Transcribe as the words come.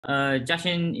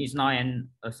Jiaxin is now an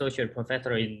associate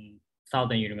professor in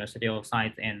Southern University of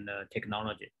Science and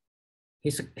Technology.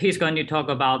 He's going to talk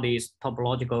about this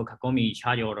topological Kagome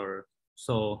charge order.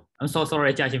 So I'm so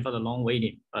sorry, Jiaxin, for the long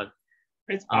waiting, but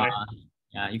it's fine.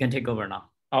 Yeah, you can take over now.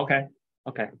 Okay.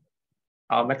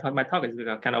 My talk is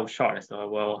kind of short, so I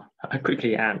will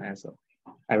quickly end, and so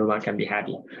everyone can be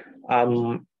happy.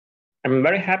 I'm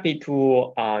very happy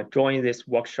to join this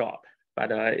workshop,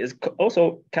 but it's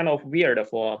also kind of weird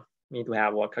for me to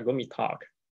have a Kagome talk.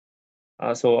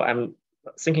 So I'm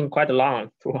thinking quite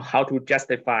long to how to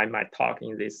justify my talk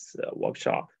in this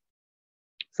workshop.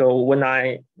 So when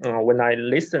I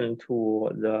listen to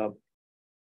the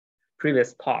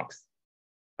previous talks,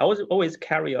 I was always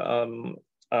carry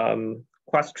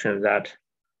question that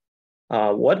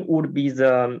what would be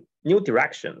the new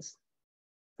directions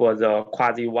for the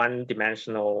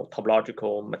quasi-one-dimensional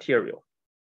topological material.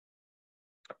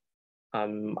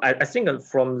 I think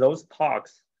from those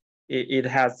talks, it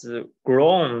has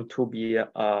grown to be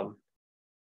a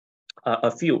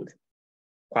field,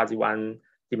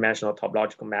 quasi-one-dimensional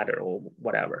topological matter or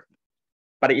whatever,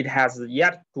 but it has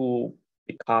yet to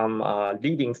become a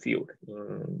leading field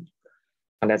in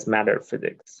condensed matter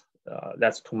physics.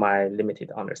 That's to my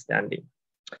limited understanding.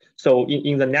 So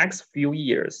in the next few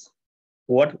years,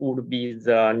 what would be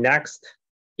the next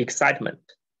excitement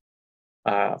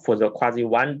for the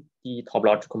quasi-1D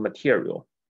topological material,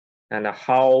 and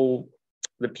how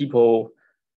the people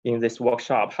in this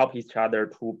workshop help each other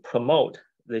to promote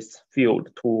this field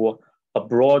to a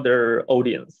broader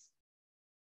audience?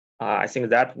 I think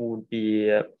that would be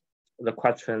the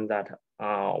question that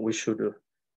we should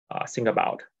think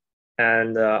about.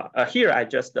 And here I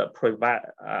just provide,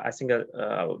 I think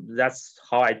that's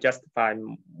how I justify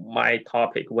my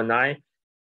topic. When I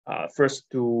first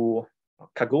do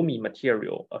Kagome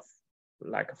material of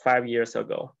like 5 years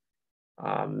ago,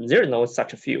 there is no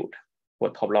such a field for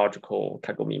topological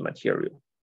Kagome material.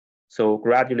 So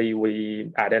gradually we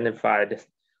identified,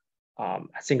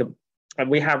 I think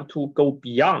we have to go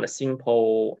beyond a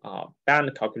simple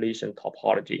band calculation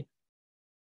topology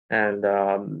and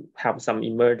have some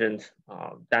emergent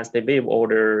density wave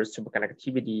order,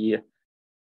 superconductivity,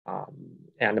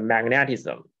 and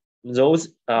magnetism. Those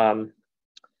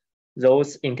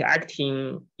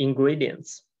interacting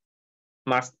ingredients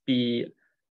must be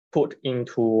put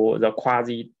into the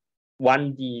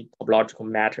quasi-1D topological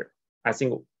matter. I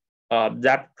think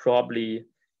that probably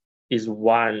is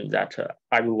one that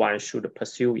everyone should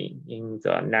pursue in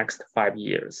the next 5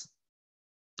 years.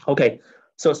 Okay,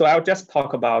 so I'll just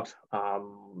talk about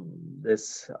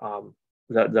this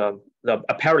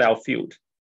a parallel field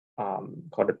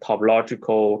called the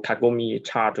topological Kagome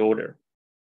charge order.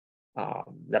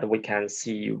 That we can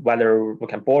see whether we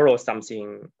can borrow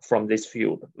something from this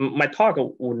field. My talk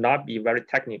would not be very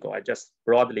technical. I just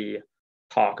broadly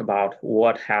talk about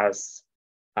what has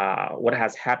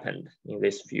happened in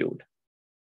this field.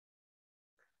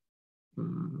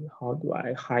 How do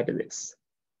I hide this?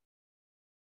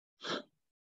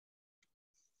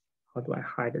 How do I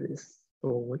hide this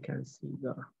so we can see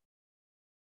the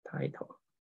title?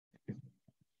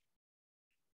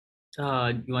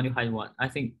 You want to hide what? I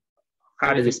think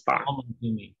hide this bar.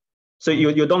 So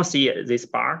you don't see this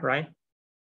bar, right?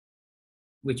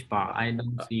 Which bar? I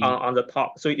don't see. On the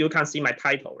top. So you can see my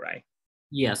title, right?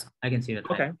 Yes, I can see the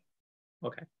title.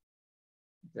 Okay.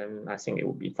 Then I think it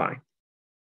will be fine.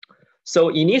 So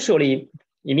initially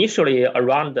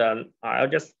around I'll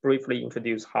just briefly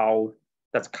introduce how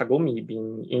that's Kagome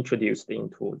being introduced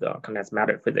into the condensed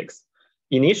matter physics.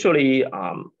 Initially,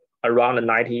 around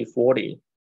 1940,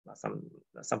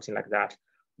 something like that.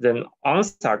 Then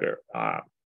Onsager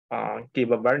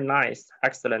gave a very nice,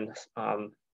 excellent,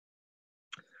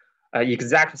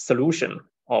 exact solution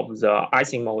of the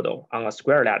Ising model on a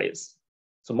square lattice.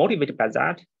 So motivated by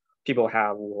that, people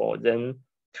will then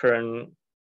turn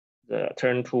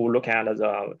to look at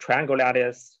the triangle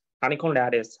lattice, honeycomb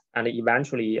lattice, and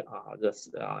eventually the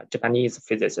Japanese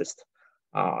physicist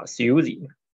Suzuki.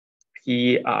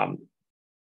 He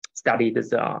studied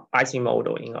the Ising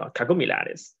model in a Kagome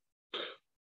lattice.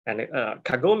 And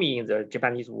Kagome in the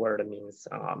Japanese word means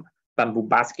bamboo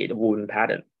basket woven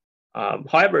pattern.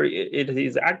 However, it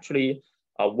is actually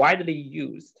widely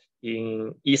used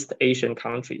in East Asian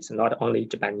countries, not only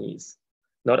Japanese,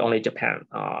 not only Japan.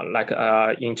 Like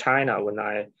in China, when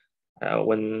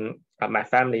my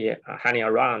family hanging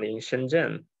around in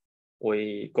Shenzhen,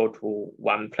 we go to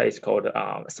one place called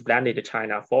Splendid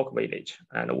China Folk Village,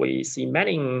 and we see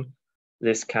many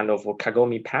this kind of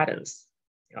Kagome patterns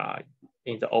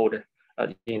in the old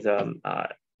in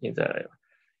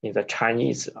the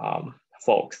Chinese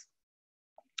folks.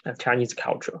 Chinese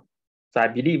culture. So I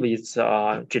believe it's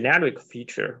a generic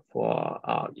feature for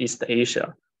East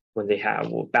Asia. When they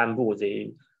have bamboo,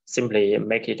 they simply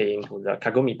make it into the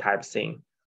Kagome type thing,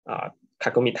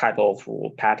 Kagome type of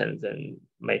patterns, and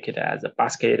make it as a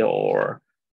basket or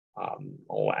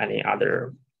any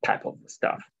other type of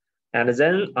stuff. And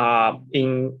then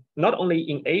in not only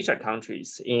in Asia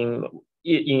countries, in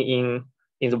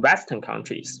the Western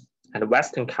countries and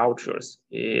Western cultures,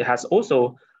 it has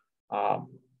also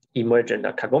emerged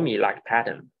a Kagome-like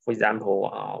pattern. For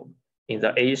example, in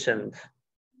the ancient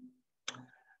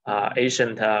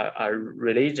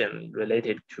religion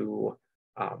related to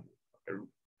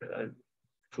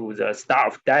the Star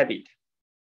of David,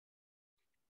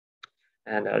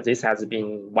 and this has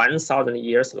been 1,000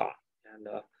 years long.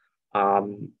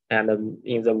 And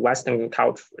in the Western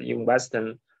culture, in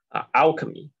Western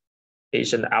alchemy,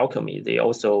 Asian alchemy, they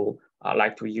also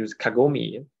like to use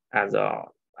Kagome as a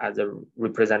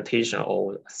representation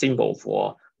or symbol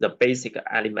for the basic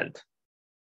element.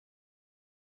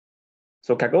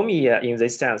 So Kagome, in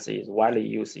this sense, is widely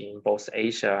used in both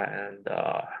Asia and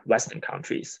Western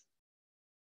countries.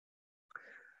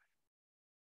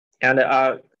 And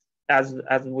as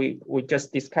we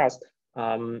just discussed,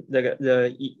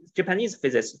 the Japanese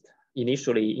physicists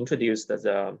initially introduced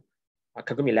the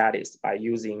Kagome lattice by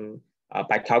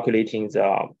calculating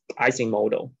the Ising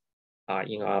model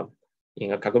in a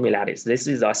Kagome lattice. This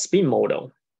is a spin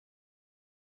model,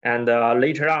 and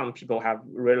later on, people have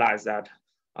realized that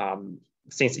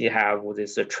since it has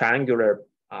this triangular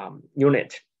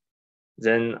unit,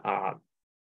 then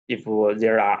if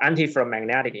there are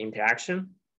antiferromagnetic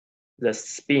interaction, the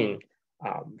spin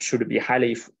should be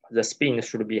highly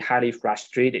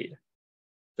frustrated.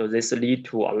 So this leads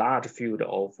to a large field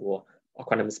of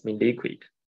quantum spin liquid,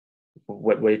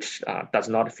 which does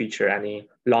not feature any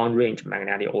long-range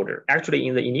magnetic order. Actually,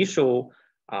 in the initial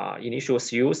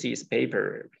COC's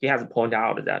paper, he has pointed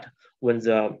out that when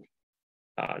the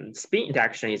spin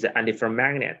interaction is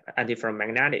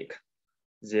antiferromagnetic,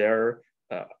 there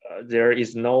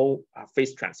is no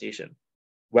phase transition.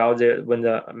 While when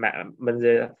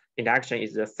the interaction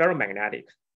is ferromagnetic,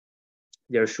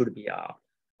 there should be a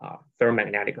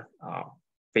ferromagnetic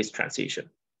phase transition.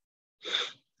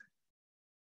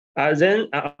 Then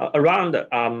around the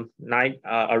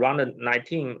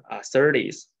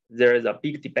 1930s, there is a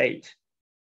big debate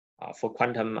for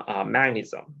quantum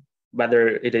magnetism, whether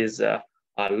it is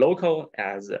local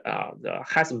as the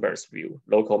Heisenberg's view,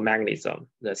 local magnetism.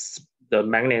 The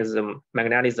magnetism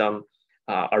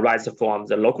arises from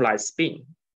the localized spin,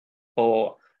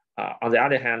 or on the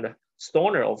other hand,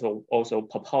 Stoner also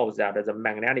proposed that the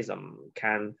magnetism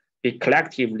can be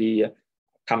collectively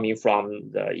coming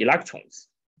from the electrons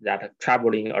that are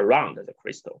traveling around the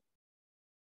crystal.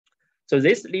 So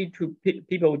this leads to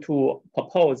people to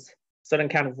propose certain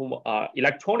kind of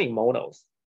electronic models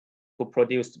to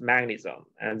produce magnetism.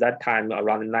 And that time,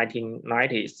 around the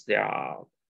 1990s, there are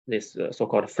this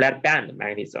so-called flat band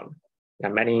magnetism.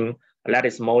 There are many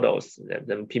lattice models that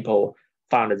then people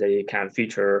found that they can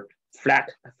feature flat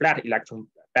electron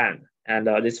band, and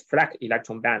this flat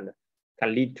electron band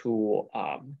can lead to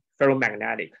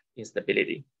ferromagnetic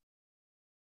instability.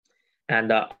 And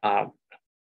that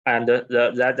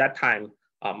time,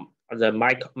 the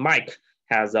Mike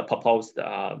has proposed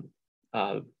a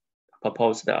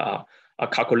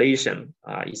calculation,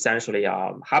 essentially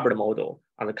a Hubbard model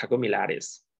on the Kagome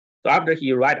lattice. So after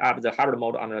he write up the Hubbard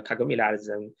model on the Kagome lattice,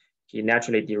 then he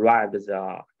naturally derived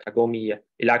the Kagome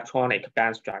electronic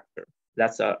band structure.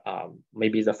 That's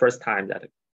maybe the first time that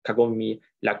Kagome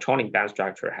electronic band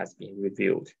structure has been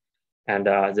revealed. And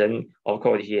then, of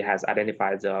course, he has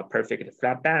identified the perfect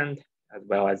flat band, as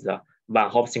well as the Van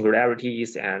Hoff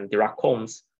singularities and Dirac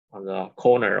cones on the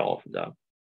corner of the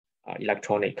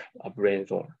electronic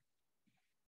brainstorm.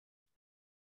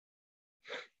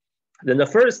 Then the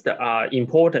first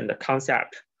important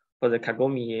concept for the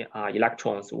Kagome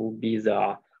electrons will be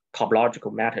the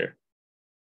topological matter.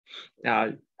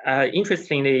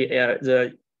 Interestingly,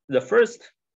 the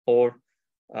first or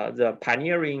the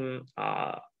pioneering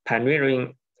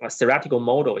theoretical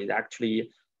model is actually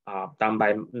done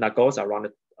by Nagosa around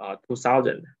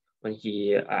 2000, when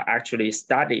he actually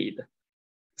studied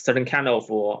certain kind of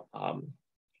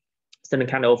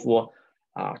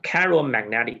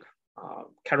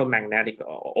ferromagnetic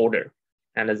order,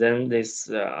 and then this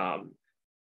the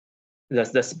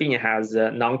spin has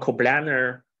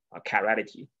non-coplanar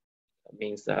chirality. That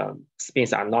means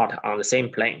spins are not on the same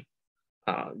plane.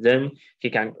 Then he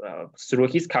can, through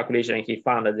his calculation, he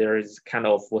found that there is kind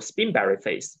of a spin barrier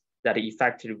phase that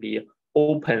effectively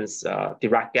opens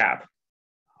Dirac gap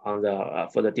on the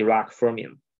for the Dirac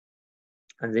fermion.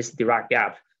 And this Dirac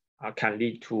gap can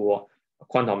lead to a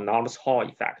quantum anomalous Hall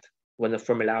effect when the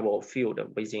Fermi level field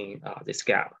within this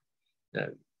gap,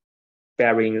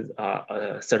 bearing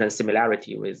a certain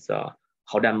similarity with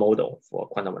Haldane model for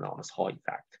quantum anomalous Hall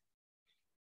effect.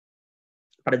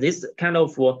 But this kind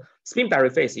of spin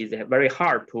barrier phase is very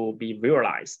hard to be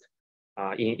realized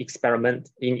in experiment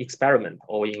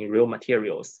or in real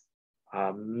materials.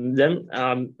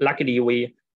 Luckily,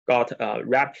 we got a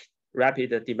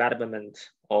rapid development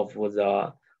of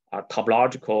the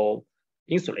topological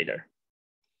insulator.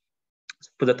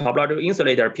 For the topological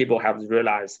insulator, people have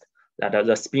realized that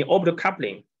the spin orbital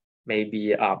coupling may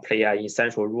be play an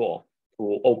essential role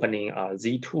to opening a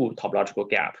Z2 topological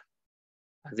gap.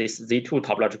 This Z2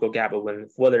 topological gap, when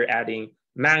further adding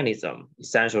magnetism,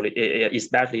 essentially,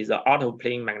 especially the outer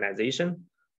plane magnetization,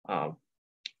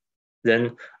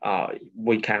 then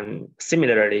we can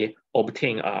similarly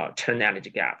obtain a Chen energy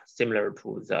gap, similar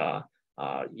to the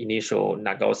initial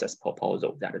Nagau's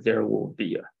proposal that there will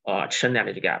be a Chen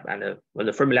energy gap. And when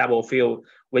the Fermi level field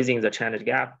within the Chen energy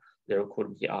gap, there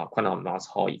could be a quantum anomalous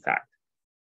Hall effect.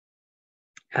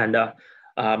 And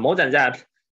more than that,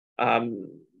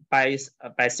 by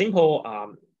simple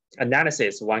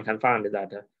analysis, one can find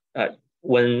that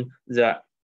when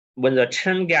the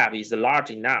Chen gap is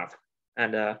large enough,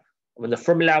 and when the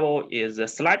Fermi level is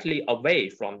slightly away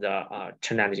from the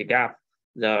Chen energy gap,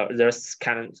 there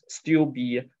can still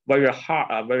be very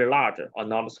large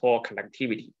anomalous Hall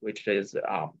conductivity, which is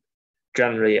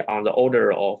generally on the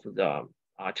order of the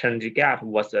Chen energy gap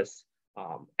versus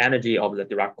energy of the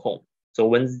Dirac cone. So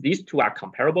when these two are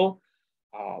comparable,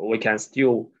 we can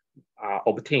still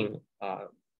obtain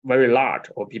very large,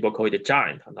 or people call it a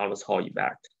giant anomalous Hall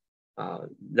effect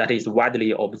that is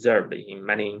widely observed in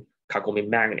many Kagome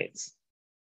magnets.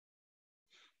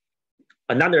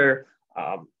 Another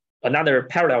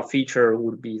parallel feature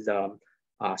would be the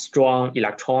strong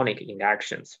electronic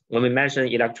interactions. When we mention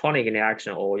electronic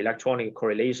interaction or electronic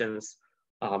correlations,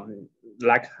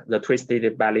 like the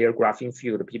twisted bilayer graphene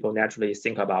field, people naturally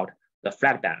think about the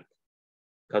flat band,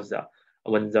 because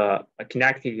when the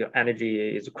kinetic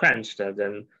energy is quenched,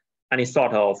 then any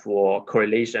sort of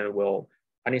correlation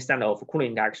any sort of Coulomb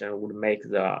interaction would make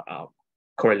the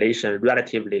correlation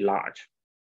relatively large.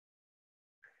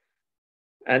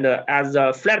 And as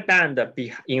a flat band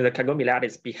in the Kagome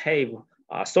lattice behave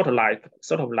sort of like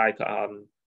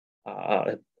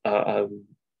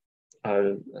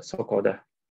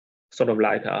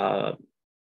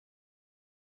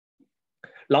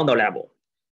Landau level.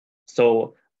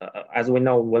 So as we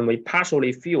know, when we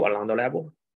partially fill a Landau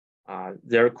level,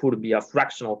 there could be a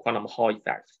fractional quantum Hall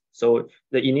effect. So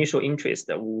the initial interest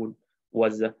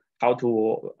was how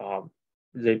to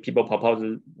the people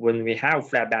propose when we have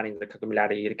flat band in the Kagome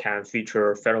lattice, it can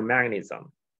feature ferromagnetism,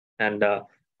 and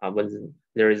when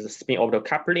there is a spin orbital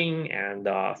coupling and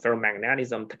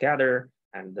ferromagnetism together,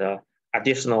 and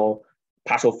additional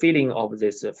partial filling of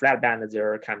this flat band,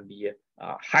 there can be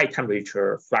a high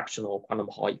temperature fractional quantum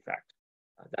Hall effect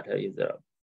that is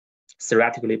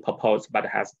theoretically proposed, but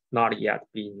has not yet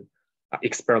been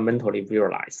experimentally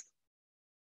realized.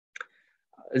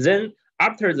 Then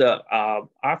after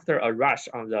a rush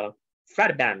on the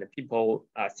flat band, people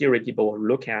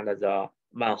look at the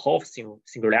Van Hoff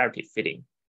singularity fitting,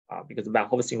 because Van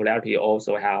Hoff singularity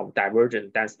also have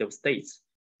divergent density of states,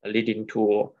 leading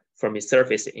to Fermi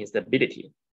surface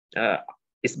instability.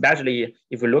 Especially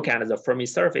if we look at the Fermi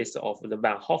surface of the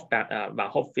Van Hoff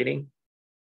fitting,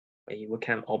 we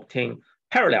can obtain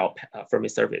parallel Fermi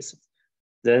surface.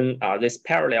 Then this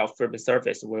parallel Fermi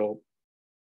surface will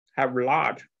have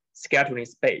large scattering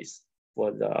space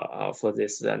for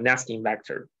this nesting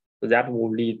vector. So that will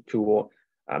lead to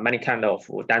many kind of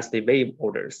density wave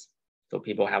orders. So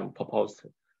people have proposed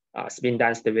spin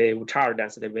density wave, charge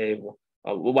density wave.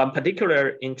 One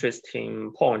particular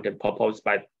interesting point proposed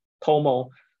by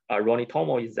Ronnie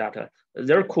Tomo is that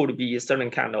there could be a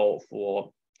certain kind of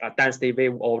density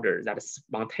wave order that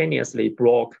spontaneously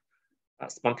block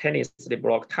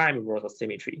time reversal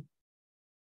symmetry.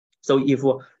 So if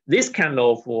this kind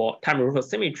of time reversal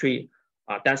symmetry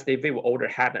density wave order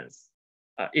happens,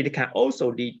 it can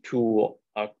also lead to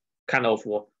a kind of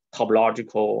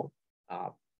topological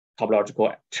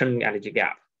Chen energy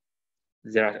gap.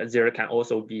 There can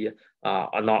also be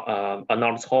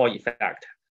anomalous Hall effect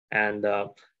and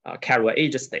carrier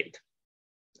age state.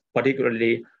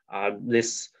 Particularly,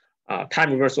 this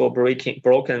time reversal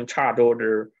broken charge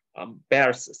order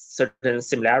bears certain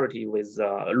similarity with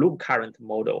loop current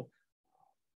model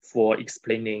for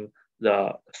explaining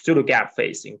the pseudo gap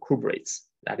phase in cuprates.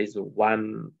 That is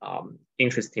one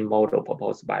interesting model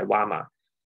proposed by Wama.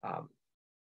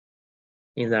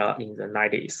 in the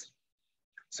 90s.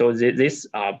 So this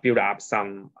built up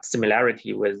some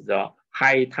similarity with the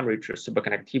high temperature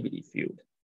superconductivity field.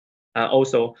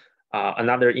 Also,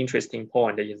 another interesting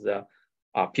point is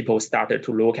people started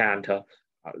to look at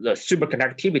the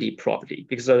superconductivity property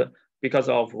because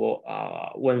of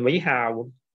when we have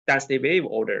density wave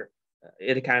order,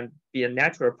 it can be a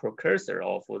natural precursor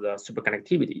of the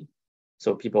superconductivity.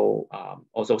 So people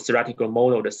also theoretical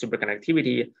model the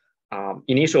superconductivity.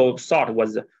 Initial thought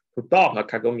was to dope a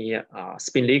Kagome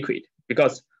spin liquid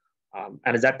because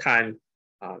at that time,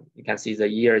 you can see the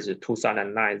year is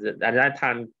 2009. At that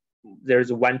time,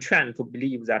 there's one trend to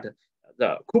believe that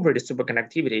the cooperative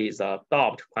superconductivity is a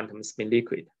doped quantum spin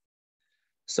liquid.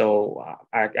 So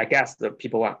I guess the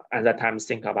people at that time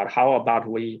think about how about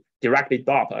we directly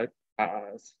dope a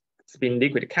spin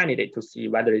liquid candidate to see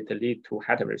whether it leads to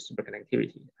heterogeneous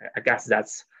superconductivity. I guess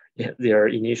that's their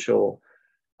initial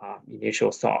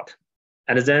thought.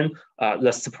 And then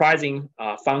the surprising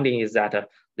finding is that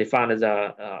they found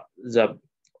the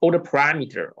order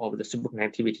parameter of the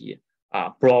superconductivity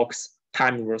blocks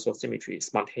time universal symmetry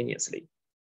spontaneously.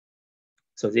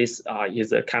 So this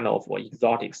is a kind of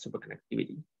exotic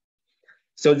superconductivity.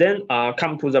 So then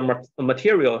come to the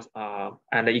materials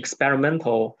and the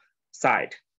experimental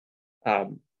side.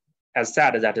 As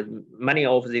said, that many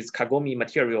of these Kagome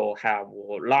material have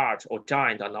large or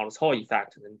giant anomalous Hall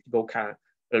effect, and people can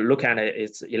look at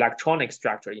its electronic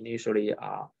structure. Initially,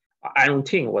 iron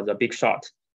tin was a big shot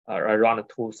around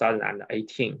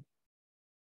 2018.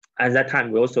 At that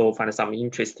time, we also found some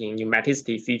interesting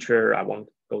pneumaticity feature. I won't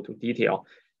go to detail.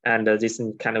 And this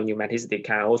kind of pneumaticity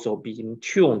can also be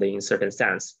tuned in certain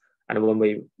sense. And when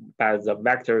we, by the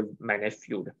vector magnetic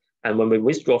field, and when we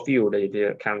withdraw field,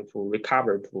 it can to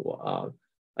recover to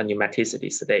a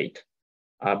pneumaticity state.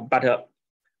 But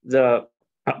the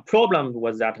problem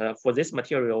was that for this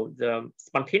material, the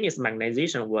spontaneous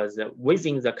magnetization was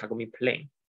within the Kagome plane.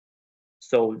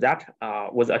 So that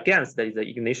was against the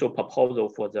initial proposal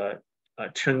for the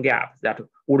Chen gap that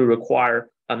would require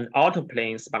an outer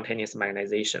plane spontaneous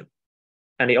magnetization.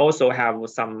 And they also have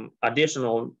some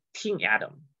additional tin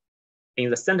atom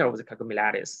in the center of the Kagome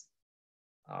lattice,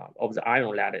 of the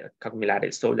iron lattice, Kagome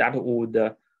lattice. So that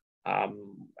would,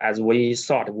 as we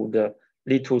thought, would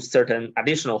lead to certain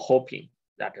additional hopping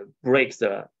that breaks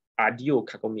the ideal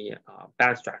Kagome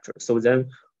band structure. So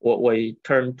then we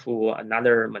turn to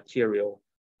another material,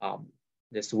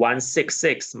 this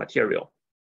 166 material.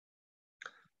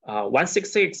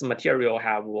 166 material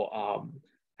have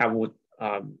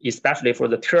especially for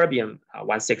the terbium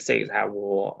 166 have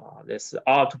this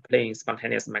out-plane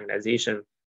spontaneous magnetization,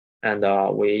 and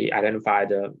we identified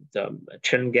the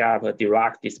Chen gap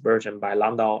Dirac dispersion by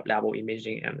Landau level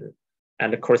imaging,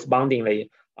 and correspondingly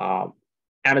at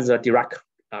the Dirac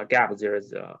gap there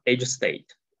is edge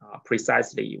state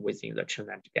precisely within the Chen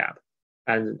edge gap,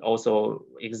 and also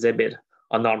exhibit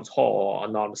anomalous Hall or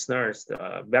anomalous nurse,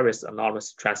 various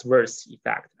anomalous transverse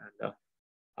effect,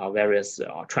 and various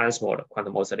transport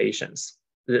quantum oscillations.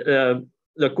 The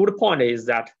good point is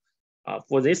that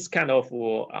for this kind of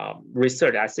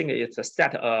research, I think it's a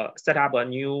set up a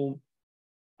new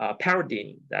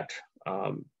paradigm that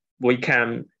we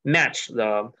can match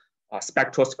the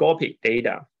spectroscopic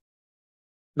data,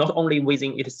 not only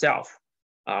within itself,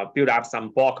 build up some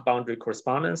bulk boundary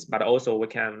correspondence, but also we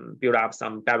can build up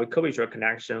some Berkeley curvature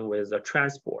connection with the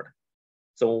transport.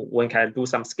 So one can do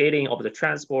some scaling of the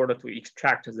transport to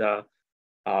extract the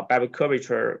Berkeley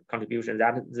curvature contribution.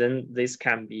 Then this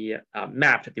can be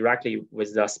mapped directly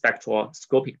with the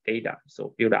spectroscopic data.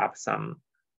 So build up some,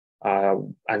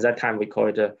 at that time we call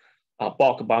it a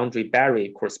bulk boundary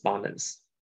barrier correspondence.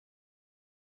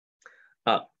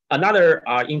 Another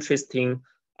interesting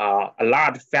a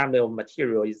large family of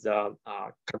material is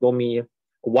Kagome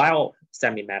wild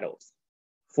semi-metals.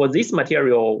 For this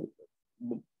material,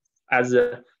 as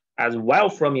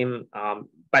wild fermion,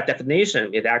 by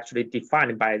definition, it actually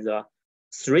defined by the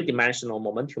three-dimensional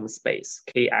momentum space,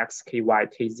 Kx, Ky,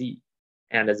 Kz,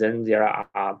 and then there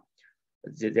are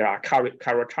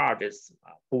chiral charges,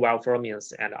 two wild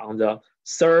fermions, and on the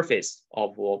surface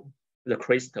of the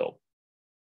crystal,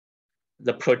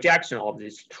 the projection of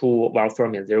these two wild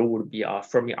fermions, there would be a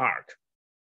Fermi arc.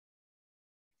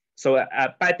 So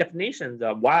by definition,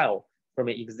 the wild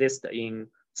fermion exists in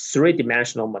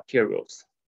three-dimensional materials.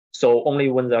 So only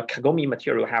when the Kagome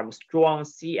material have strong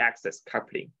C-axis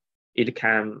coupling, it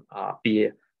can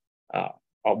be a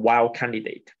wild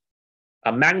candidate.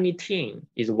 Magnetin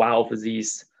is one of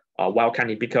these wild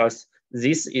candidates because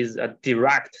this is a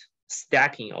direct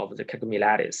stacking of the Kagome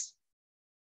lattice.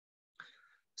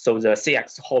 So the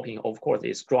CX hopping, of course,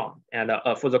 is strong. And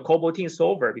for the cobalt-tin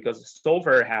sulfur, because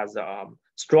sulfur has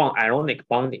strong ionic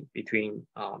bonding between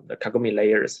the Kagome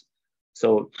layers,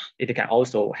 so it can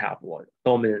also have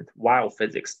dominant wild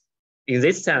physics. In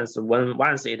this sense,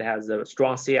 once it has a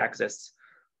strong C-axis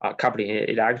coupling,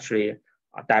 it actually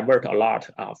divert a lot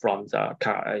from the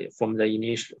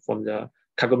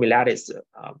Kagome lattice,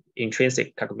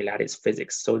 intrinsic Kagome lattice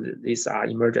physics. So these are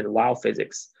emergent wild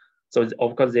physics. So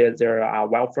of course there are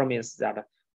wild fermions that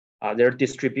their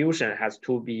distribution has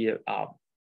to be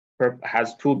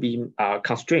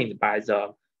constrained by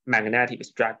the magnetic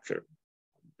structure.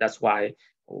 That's why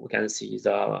we can see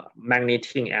the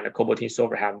magnetin and the cobalt-tin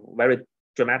sulfur have very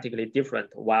dramatically different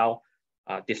wild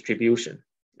distribution.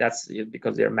 That's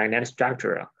because their magnetic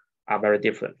structure are very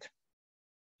different.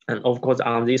 And of course,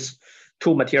 on these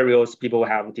two materials, people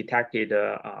have detected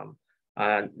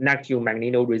negative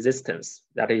magnetoresistance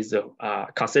that is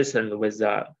consistent with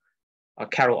the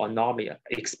Carroll anomaly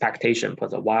expectation for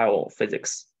the wild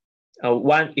physics.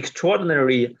 One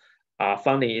extraordinary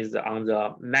finding is on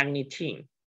the magnetin,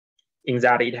 in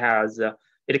that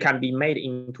it can be made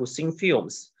into thin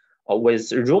films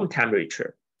with room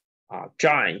temperature,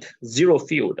 giant zero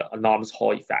field enormous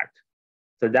Hall effect.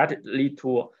 So that lead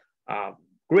to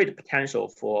great potential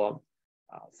for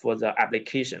the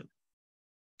application.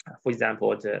 For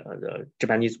example, the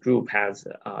Japanese group has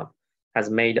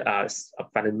made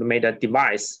a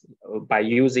device by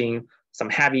using some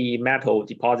heavy metal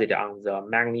deposit on the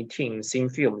magnetin thin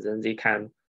films, and they can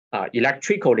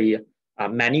electrically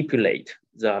manipulate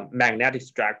the magnetic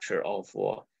structure of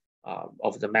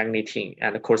the magnetin,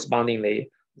 and correspondingly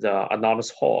the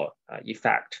enormous Hall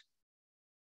effect.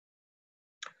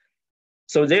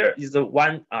 So there is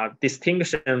one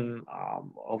distinction,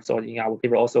 also in our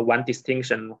paper, also one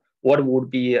distinction. What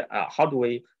would be, how do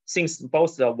we, since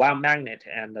both the wild magnet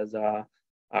and the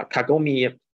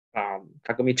Kagome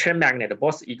chain magnet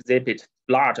both exhibit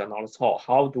large enormous Hall,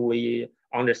 how do we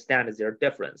understand their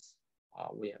difference?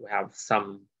 We have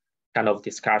some kind of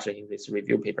discussion in this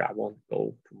review paper. I won't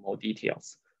go to more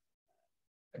details.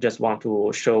 I just want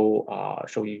to show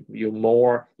you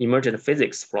more emergent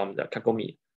physics from the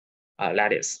Kagome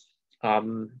lattice.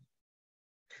 Then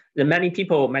many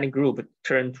groups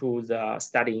turn to the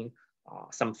studying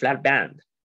some flat band.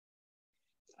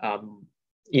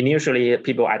 Initially,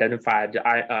 people identified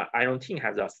iron tin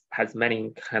has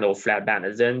many kind of flat band.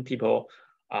 And then people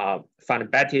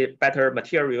find better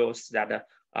materials that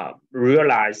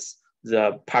realize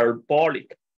the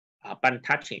parabolic band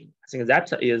touching. I think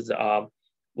that is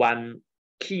one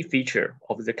key feature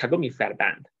of the Kagome flat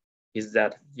band, is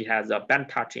that it has a band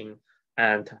touching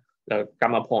and the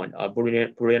gamma point,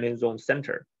 Brilliant zone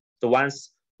center. So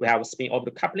once we have spin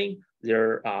orbital coupling,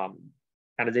 there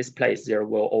at this place there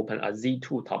will open a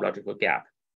Z2 topological gap.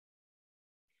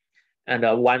 And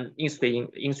one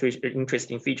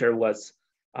interesting feature was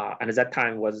at that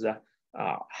time was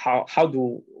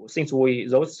since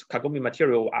those Kagome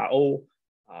material are all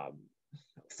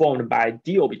formed by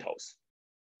d orbitals,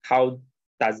 how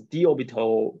does d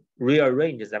orbital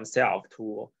rearrange themselves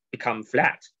to become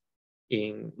flat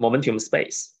in momentum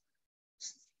space?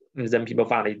 And then people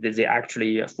found that they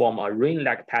actually form a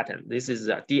ring-like pattern. This is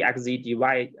a dxz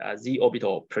dy z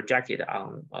orbital projected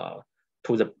on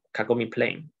to the Kagome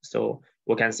plane. So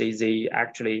we can see they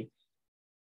actually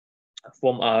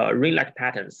form a ring-like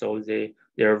pattern. So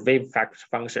their wave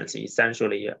functions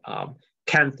essentially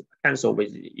cancel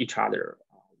with each other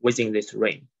within this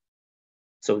ring.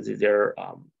 So their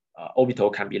orbital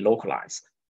can be localized.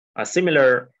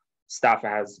 Similar stuff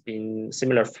has been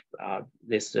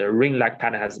this ring-like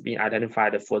pattern has been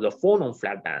identified for the phonon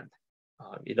flat band.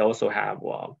 It also have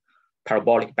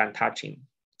parabolic band touching,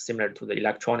 similar to the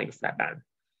electronic flat band.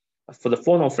 For the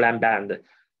phonon flat band,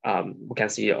 we can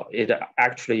see it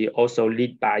actually also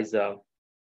lead by the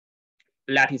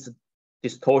lattice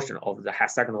distortion of the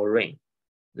hexagonal ring.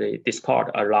 They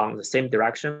distort along the same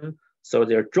direction, so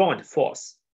their joint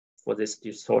force for this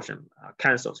distortion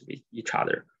cancels with each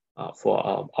other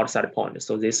for outside point.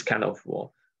 So this kind of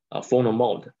phonon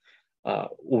mode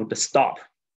would stop,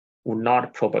 would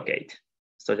not propagate,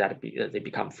 so that they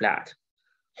become flat.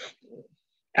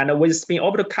 And with spin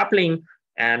orbital coupling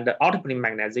and outputting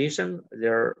magnetization,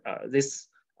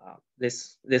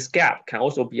 this gap can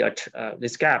also be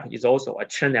this gap is also a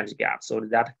chain energy gap, so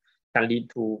that can lead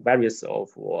to various of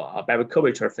Barry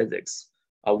curvature physics.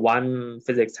 One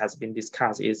physics has been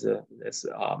discussed is this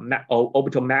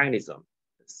orbital magnetism,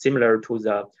 similar to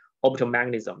the orbital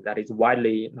magnetism that is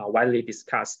widely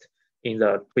discussed in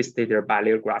the twisted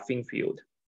bilayer graphene field.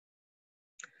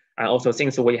 And also,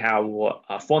 since we have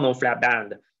a phonon flat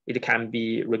band it can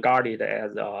be regarded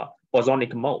as a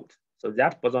bosonic mode. So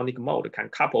that bosonic mode can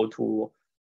couple to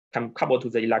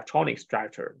the electronic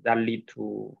structure that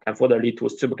can further lead to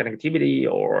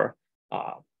superconductivity or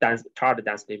charge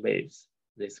density waves.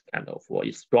 This kind of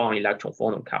strong electron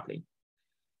phonon coupling.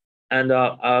 And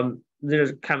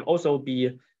there can also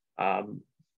be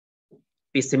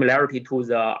similarity to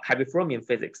the heavy fermion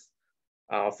physics.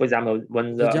 For example,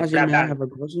 when the Jiaxin, may I have a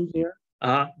question here?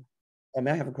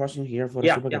 May I have a question here for the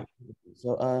superconductivity?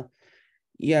 So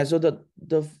so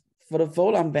for the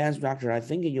photon band structure, I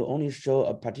think you only show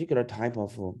a particular type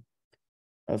of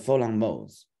photon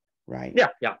modes, right?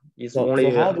 Yeah. It's so only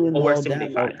how do you know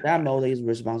that mode is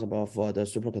responsible for the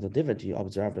superconductivity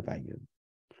observed by you?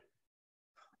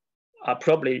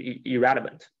 Probably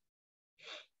irrelevant.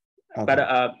 Okay.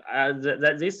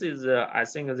 But this is, I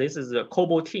think this is a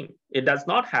cobalt-tin. It does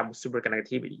not have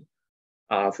superconductivity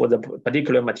for the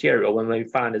particular material when we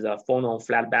find the phonon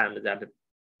flat band that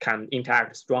can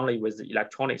interact strongly with the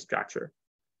electronic structure.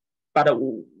 But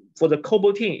for the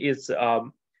cobalt-tin, is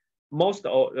most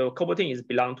of cobalt-tin is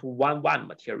belong to 1-1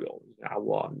 material in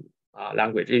our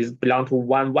language. It is belong to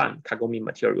 1-1 Kagome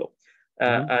material.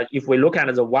 If we look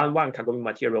at the 1-1 Kagome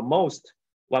material, most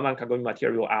 1-1 Kagome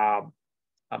material are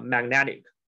magnetic,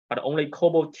 but only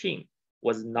cobalt-tin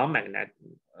was non-magnetic.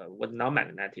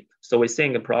 So we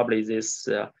think probably this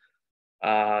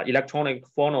electronic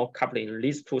phonon coupling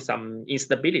leads to some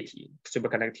instability,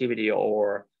 superconductivity,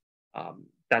 or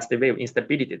density wave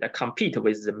instability that compete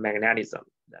with the magnetism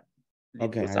that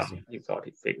lead to some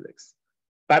exotic physics.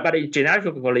 But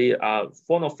genetically,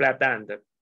 phonon flat band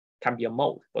can be a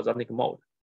mode, bosonic mode.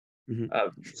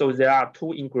 So there are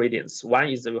two ingredients. One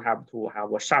is you have to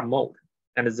have a sharp mode,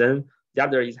 and then the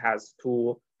other has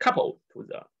to couple to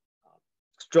the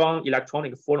strong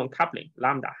electronic phonon coupling.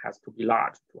 Lambda has to be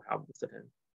large to have certain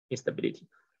instability.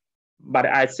 But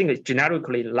I think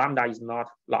generically lambda is not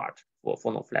large for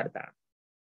phonon flat band.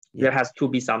 There has to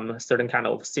be some certain kind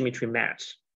of symmetry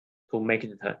match to make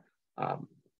it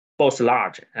both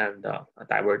large and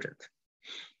divergent.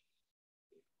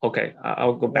 Okay,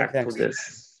 I'll go back to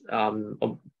this.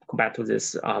 Go back to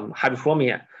this heavy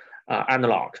fermion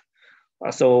analog.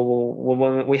 So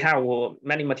when we have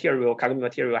many material, Kagome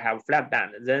material have flat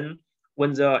band, then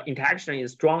when the interaction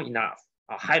is strong enough,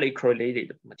 highly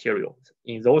correlated materials,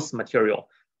 in those material,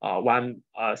 one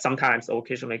sometimes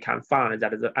occasionally can find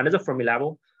that at another Fermi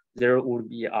level, there would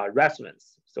be a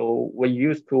resonance. So we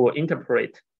used to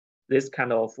interpret this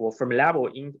kind of Fermi level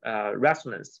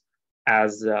resonance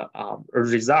as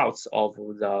results of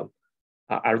the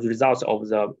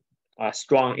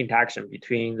strong interaction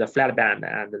between the flat band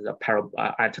and the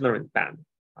itinerant band.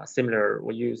 Similar,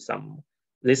 we use some.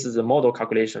 This is a model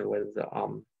calculation with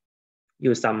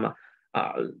use some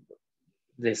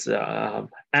this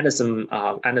Anderson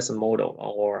model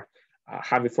or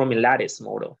heavy fermion lattice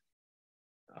model.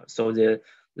 So the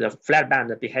flat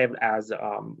band behave as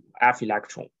F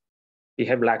electron,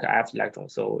 behave like F electron,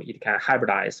 so it can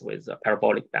hybridize with a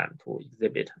parabolic band to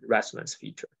exhibit resonance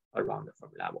feature around the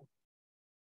Fermi level.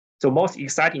 So most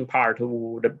exciting part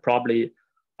would probably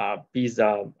be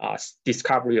the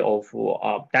discovery of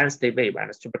density wave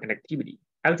and superconductivity.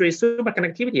 Actually,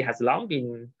 superconductivity has long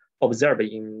been observed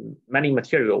in many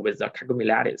materials with the Kagome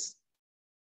lattice.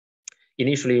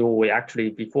 Initially, we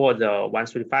actually, before the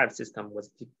 135 system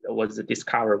was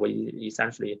discovered, we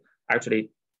essentially actually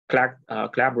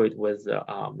collaborate with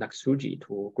Naksuji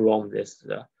to grow this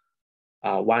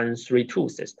 132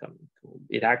 system.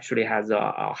 It actually has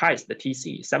a highest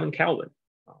TC, 7 Kelvin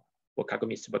for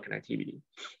Kagome superconductivity.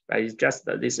 But it's just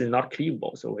that this is not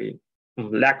cleavable, so we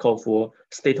lack of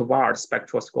state-of-art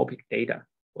spectroscopic data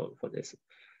for this.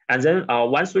 And then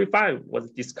 135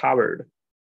 was discovered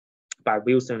by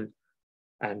Wilson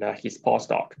and his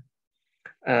postdoc.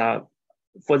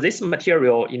 For this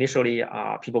material, initially,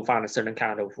 people found a certain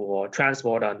kind of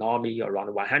transport anomaly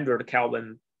around 100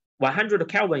 Kelvin. 100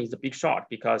 Kelvin is a big shot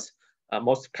because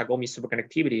most Kagome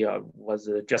superconductivity was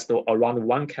just around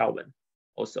 1 Kelvin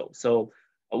also. So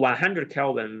 100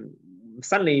 Kelvin,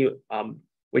 suddenly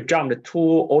we jumped 2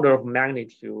 orders of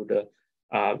magnitude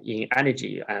in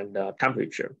energy and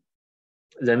temperature.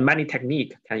 Then many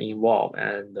techniques can involve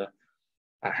and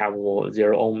have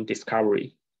their own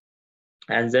discovery.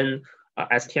 And then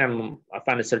STM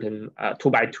found a certain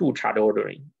 2x2 charge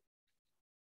ordering.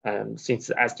 And since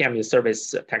STM is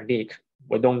service technique,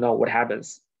 we don't know what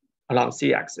happens along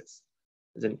C-axis.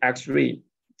 Then X-ray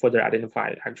further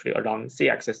identified actually along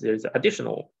C-axis, there's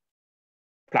additional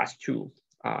 +2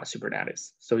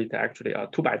 superlattice. So it's actually a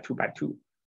 2x2x2,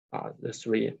 the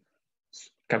 3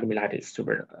 Kagome lattice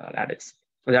superlattice.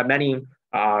 There are many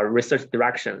research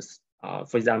directions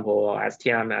For example,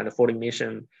 STM and fold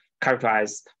emission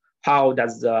characterized how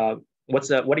does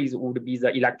would be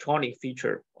the electronic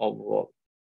feature of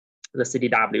the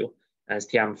CDW. And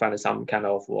STM find some kind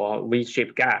of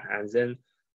V-shaped gap, and then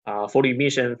fold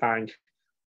emission find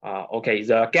okay,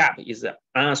 the gap is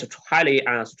highly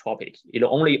anisotropic. It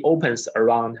only opens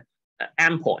around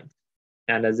endpoint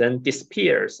and then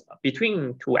disappears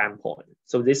between two endpoints.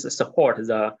 So this supports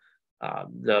the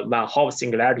Van Hove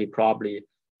singularity probably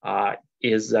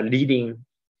is a leading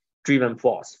driven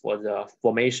force for the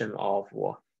formation of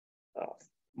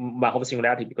Van Hove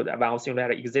singularity, because Van Hove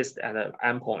singularity exists at an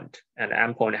endpoint, and the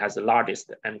endpoint has the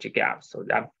largest energy gap. So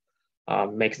that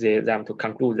makes them to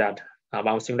conclude that Van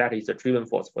Hove singularity is a driven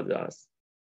force for the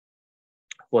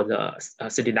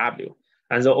CDW.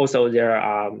 And so also there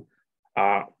are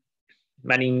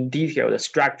many detailed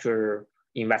structure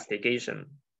investigation.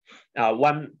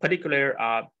 One particular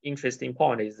interesting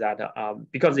point is that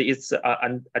because it's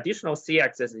an additional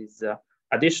C-axis is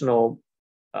additional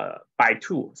by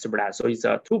 2 superlattice, so it's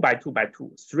a 2 by 2 by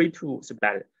 2, 3-2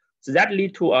 superlattice. So that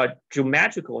leads to a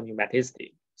geometrical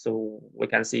pneumaticity. So we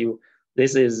can see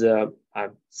this is a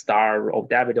star of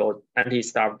David or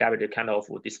anti-star of David kind of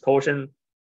distortion.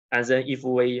 And then if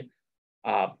we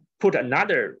put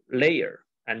another layer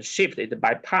and shift it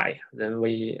by pi, then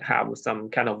we have some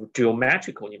kind of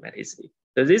geometrical pneumaticity.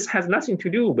 So this has nothing to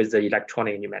do with the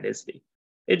electronic pneumaticity.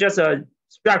 It's just a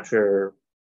structure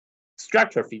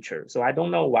feature. So I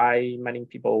don't know why many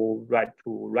people write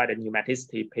a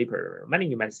pneumaticity paper,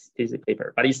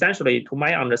 but essentially, to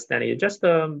my understanding, it's just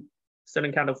a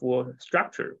certain kind of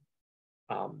structure.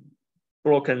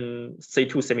 Broken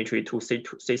C2 symmetry to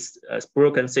C2,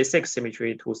 broken C6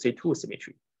 symmetry to C2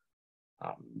 symmetry.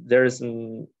 There's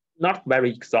not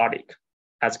very exotic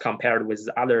as compared with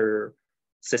other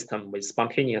system with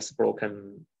spontaneous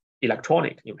broken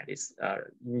electronic pneumatics,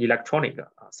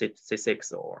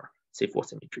 C6 or C4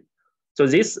 symmetry. So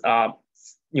this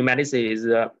pneumaticity is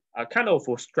a kind of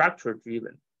structure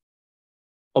driven.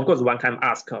 Of course, one can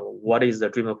ask what is the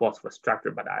driven force for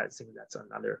structure, but I think that's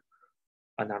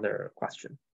another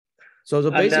question.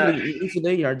 So basically, each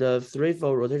layer, the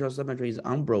threefold rotational symmetry is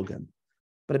unbroken,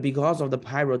 but because of the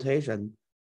pi rotation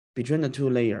between the two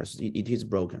layers, it is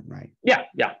broken, right? Yeah.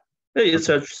 It's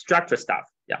a structure stuff.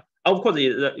 Yeah, of course,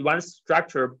 one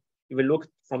structure, if we look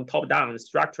from top down, the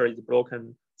structure is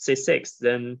broken C6,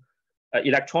 then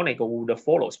electronic would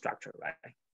follow structure, right?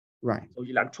 Right. So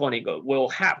electronic will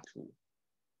have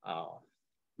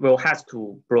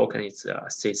to broken its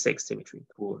C6 symmetry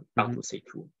to down to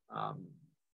C2.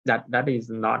 That is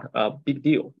not a big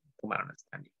deal to my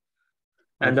understanding.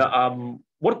 Okay. And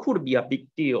what could be a big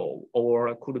deal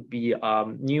or could be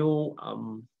new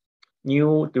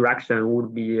direction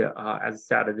would be, as I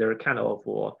said, there are kind of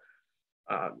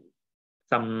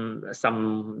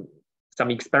some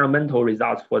experimental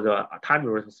results for the time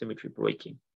rotation symmetry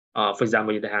breaking. For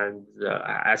example, it has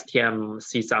STM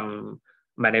see some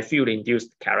magnetic field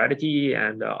induced chirality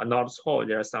and anomalous Hall.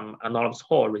 There are some anomalous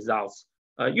Hall results.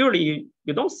 Usually,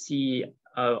 you don't see,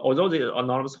 although the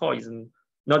anomalous Hall is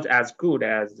not as good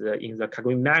as in the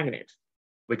Kagome magnet,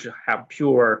 which have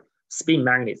pure spin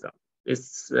magnetism.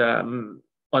 It's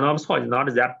anomalous Hall is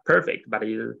not that perfect, but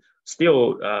it's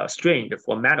still strange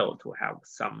for metal to have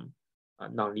some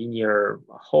nonlinear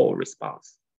Hall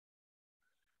response.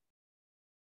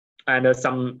 And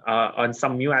some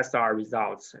mu SR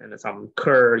results and some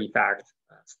Kerr effect,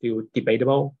 still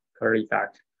debatable Kerr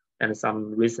effect, and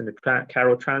some recent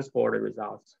Carroll transport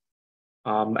results.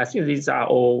 I think these are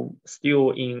all still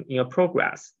in a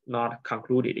progress, not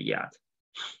concluded yet.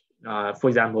 For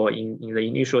example, in the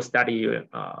initial study,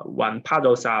 one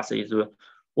puzzles us is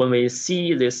when we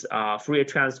see this Fourier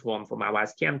transform from our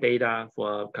STM data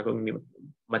for Kagome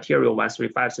material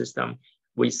 135 system,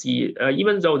 we see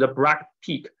even though the Bragg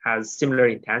peak has similar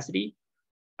intensity,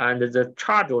 and the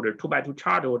charge order 2x2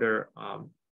 charge order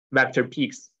vector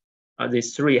peaks,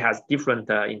 these three has different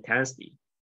intensity.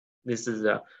 This is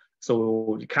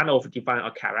so we kind of define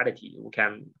a chirality. We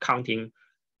can count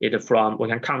it from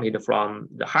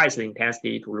the highest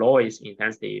intensity to lowest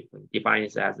intensity, define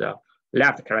it as a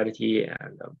left chirality,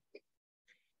 and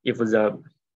if the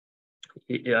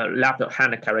left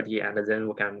hand chirality, and then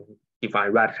we can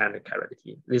define right hand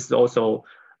chirality. This is also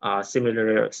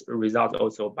similar results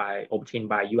also obtained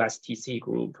by USTC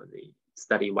group, the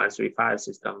study 135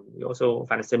 system. We also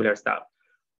find similar stuff.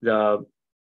 The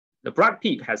Bragg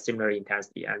peak has similar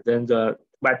intensity, and then the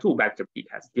Y2 vector peak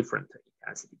has different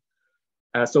intensity.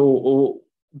 So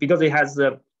because it has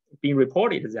been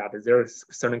reported that there is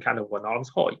certain kind of anomalous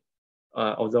Hall,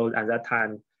 although at that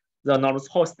time the anomalous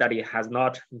Hall study has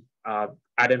not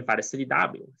identify the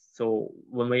CDW. So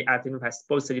when we identify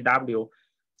both CDW,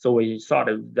 so we thought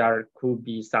that there could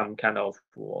be some kind of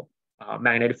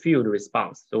magnetic field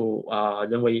response. So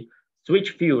then we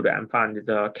switch field and find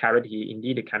the cavity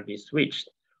indeed can be switched.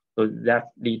 So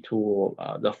that lead to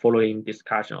the following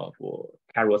discussion of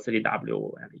chiral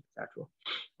CDW and etc.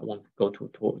 I won't go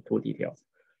to details.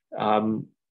 And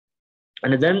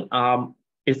then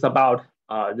it's about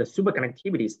the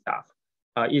superconductivity stuff.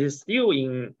 It is still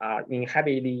in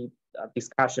heavily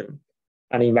discussion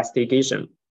and investigation.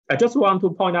 I just want to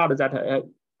point out that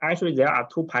actually there are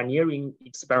two pioneering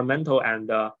experimental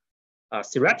and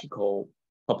theoretical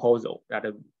proposals that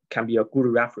can be a good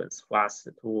reference for us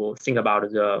to think about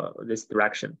this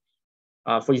direction.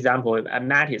 For example,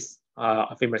 Mattis,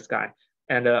 a famous guy,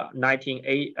 in the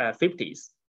 1950s,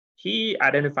 he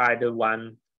identified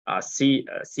one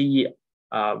cesium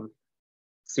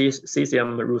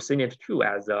rutheniate 2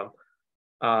 as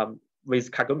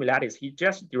with Kagome lattice. He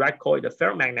just direct called it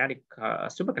ferromagnetic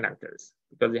superconductors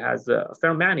because it has a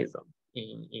ferromagneticism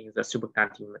in the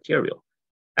superconducting material.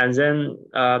 And then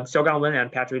Xiaogang Wen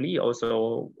and Patrick Lee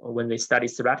also, when they study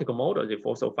theoretical models, they've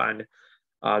also found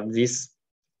this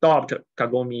stopped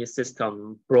Kagome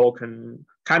system broken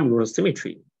time rule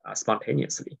symmetry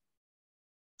spontaneously.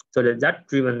 So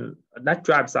that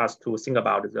drives us to think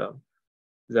about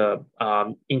the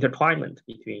intertwinement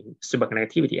between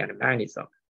superconductivity and magnetism.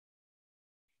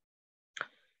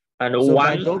 And so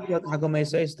one Kagome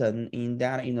system in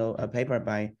that a paper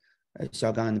by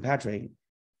Xiaogang and Patrick.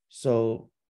 So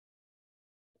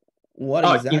what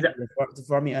is that the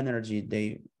Fermi energy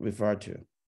they refer to?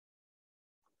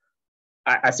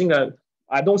 I think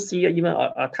I don't see even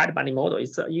a tight binding model. They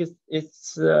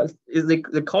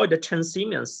call it the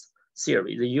Chen-Siemens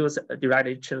theory. They use a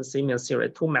directed Chen-Siemens theory,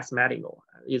 too mathematical.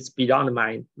 It's beyond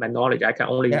my knowledge. I can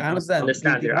only understand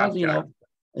their abstract.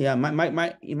 Yeah,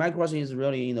 my question is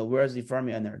really, where's the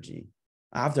Fermi energy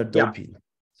after doping?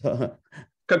 Yeah.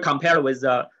 Compared with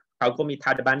the Kagome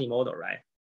tight binding model, right?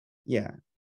 Yeah.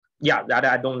 Yeah, that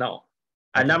I don't know.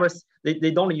 Okay. I never.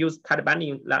 They don't use tight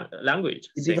binding language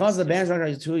because the band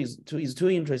structure is too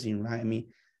interesting, right? I mean,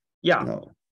 yeah.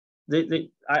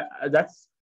 That's.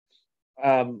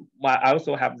 I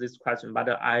also have this question, but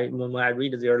when I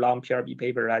read their long PRB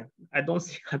paper, I don't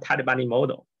see a tight binding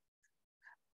model.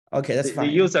 Okay, that's fine.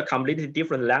 They use a completely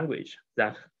different language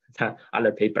than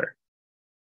other paper.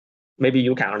 Maybe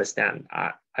you can understand.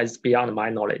 It's beyond my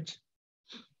knowledge.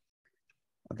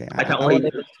 Okay, I can only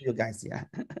leave it to you guys. Yeah.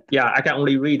 Yeah, I can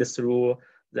only read through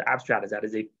the abstract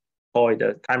that they call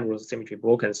the time rule symmetry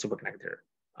broken superconductor.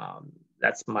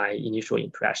 That's my initial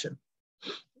impression,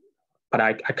 but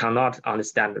I cannot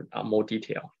understand more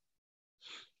detail.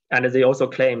 And they also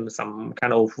claim some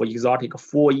kind of exotic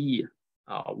 4E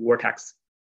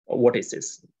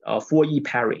vortices, 4E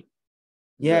pairing.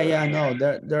 Yeah, no,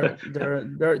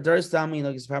 there's some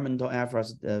experimental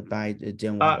efforts by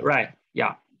Jianwei. Right.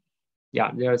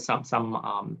 Yeah, there's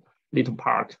some little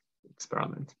part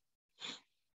experiment.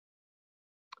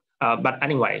 But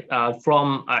anyway,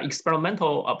 from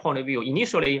experimental point of view,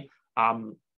 initially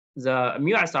the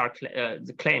μSR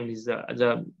the claim is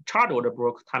the chart order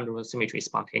broke time rule symmetry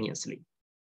spontaneously,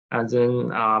 and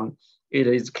then it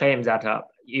is claimed that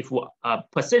if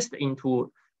persist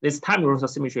into this time rule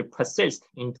symmetry persist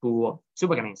into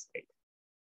superconducting state.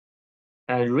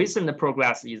 And recent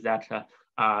progress is that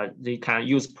they can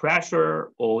use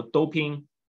pressure or doping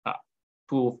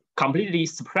to completely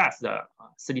suppress the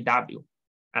CDW.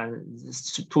 And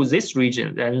to this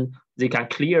region, then they can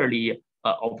clearly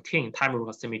obtain time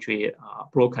rule symmetry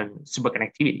broken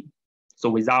superconductivity. So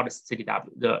without CDW,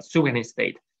 the superconducting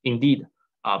state indeed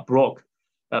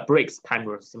breaks time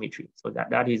rule symmetry. So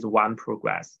that is one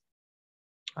progress.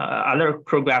 Other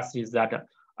progress is that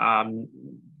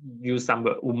use some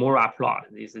Umura plot.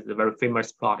 This is a very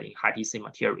famous plot in Halides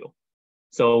material.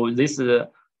 So this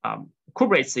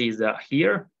cuprates is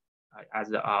here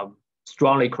as a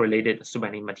strongly correlated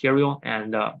superconducting material,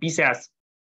 and BCS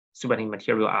superconducting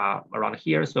material are around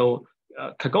here. So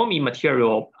Kagome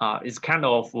material is kind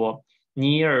of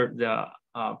near the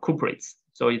cuprates.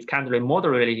 So it's kind of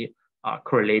moderately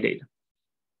correlated.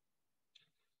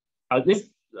 This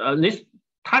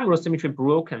time rule symmetry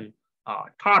broken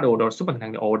chart order or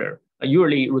superconducting order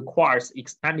usually requires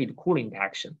extended cooling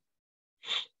interaction.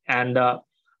 And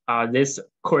this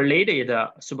correlated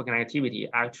superconductivity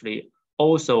actually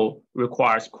also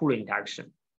requires cooling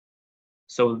interaction.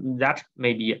 So that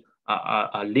may be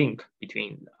a link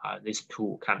between these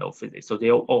two kind of physics. So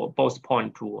they all both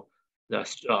point to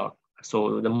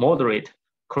the moderate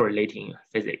correlating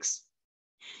physics.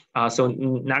 So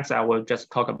next I will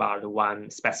just talk about one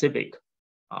specific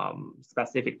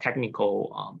specific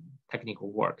technical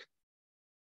work.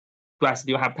 Do I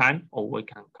still have time, or we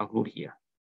can conclude here?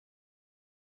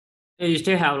 You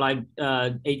still have like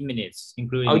 8 minutes,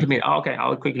 including. 8 minutes. Okay,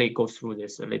 I'll quickly go through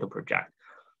this little project.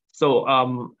 So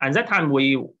at that time,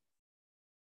 when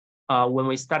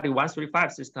we studied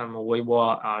 135 system, we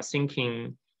were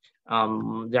thinking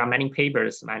there are many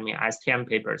papers, STM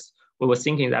papers. We were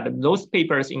thinking that those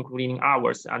papers, including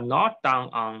ours, are not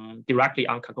done directly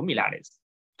on Kagome lattice.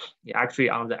 They're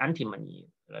actually on the antimony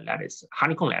lattice,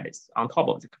 honeycomb lattice, on top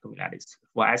of the Kagome lattice.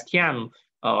 For STM,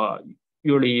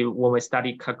 usually when we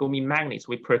study Kagome magnets,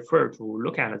 we prefer to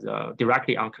look at the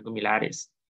directly on Kagome lattice.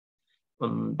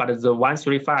 But the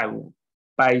 135,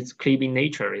 by its cleaving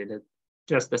nature, it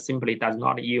just simply does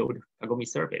not yield Kagome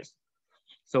surface.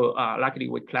 So luckily,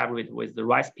 we collaborate with the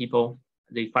right people.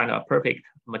 They find a perfect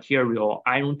material,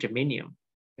 iron germanium,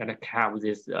 that have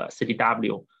this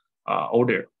CDW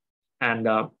order. And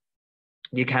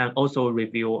you can also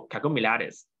review Kagome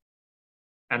lattice.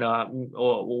 And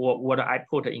what I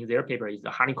put in their paper is the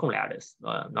honeycomb lattice,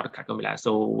 not a Kagome lattice.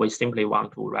 So we simply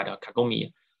want to write a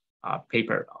Kagome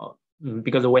paper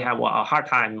because we have a hard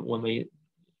time when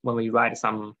we write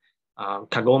some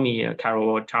Kagome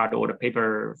Carol chart or the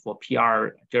paper for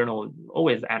PR journal,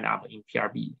 always end up in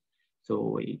PRB. So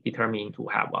we determined to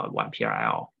have one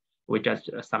PRL. We just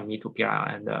submit to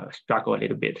PRL and struggle a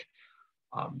little bit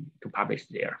to publish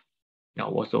there. Now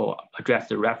also address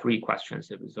the referee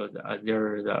questions. So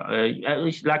there's at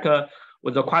least like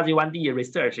with the Quasi-1D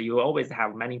research, you always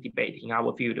have many debate. In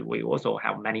our field, we also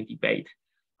have many debate,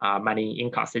 many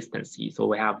inconsistencies. So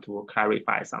we have to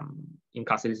clarify some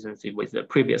inconsistency with the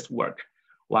previous work.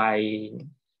 Why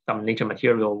some nature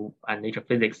material and nature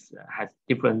physics has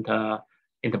different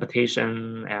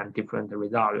interpretation and different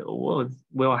result.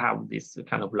 We'll have this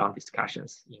kind of long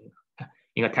discussions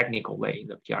in a technical way in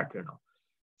the PR journal.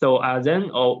 So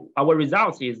then our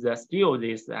results is still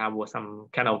this have some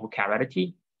kind of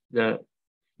chirality.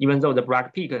 Even though the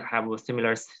Bragg peak have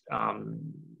similar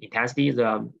intensity,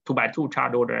 the 2x2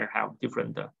 chart order have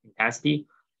different intensity.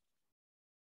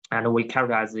 And we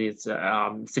characterize this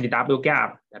CDW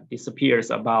gap that disappears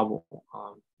above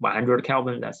 100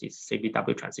 Kelvin. That's its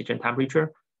CDW transition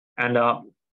temperature. And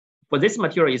for this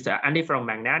material, it's an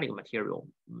antiferromagnetic material.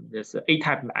 There's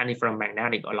A-type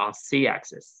antiferromagnetic along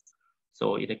C-axis.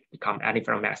 So it becomes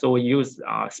antiferromagnetic. So we use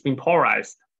spin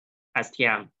polarized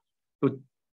STM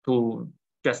to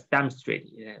just demonstrate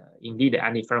indeed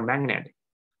antiferromagnetic.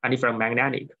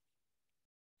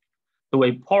 So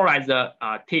we polarize the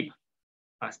tip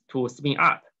to spin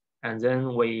up, and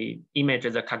then we image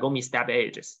the Kagome step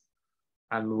edges,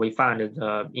 and we find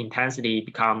the intensity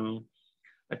become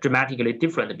dramatically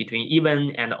different between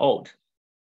even and odd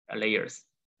layers.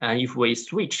 And if we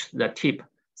switch the tip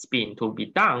spin to be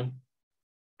down,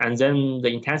 and then the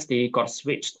intensity got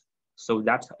switched. So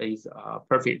that is a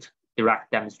perfect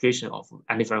direct demonstration of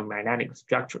antiferromagnetic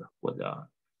structure for the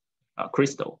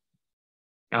crystal.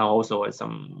 And also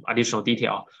some additional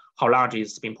detail. How large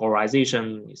is spin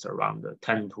polarization? It's around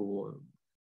 10 to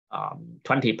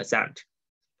 20%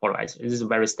 polarized. This is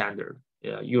very standard.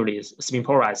 Usually spin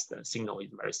polarized signal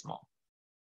is very small.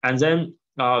 And then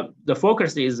the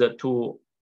focus is to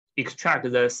extract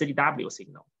the CDW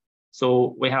signal.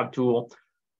 So we have to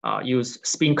use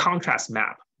spin contrast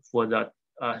map for the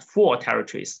 4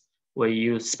 territories. We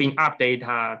use spin up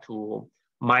data to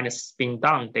minus spin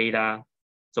down data.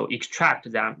 So extract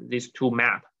these 2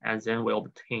 maps, and then we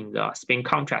obtain the spin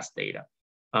contrast data.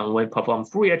 And we perform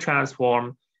Fourier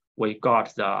transform. We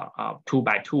got the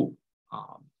 2x2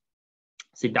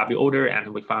 CW order,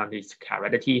 and we found its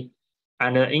chirality.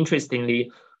 And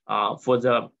interestingly, for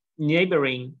the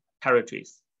neighboring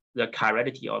territories, the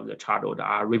chirality of the chart order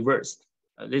are reversed.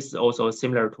 This is also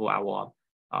similar to our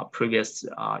previous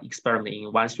experiment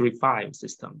in 135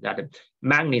 system, that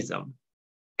magnetism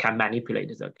can manipulate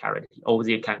the chirality, or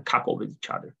they can couple with each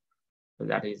other. So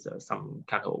that is some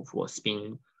kind of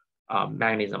spin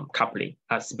magnetism coupling,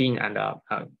 spin and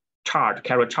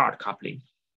chiral charge coupling.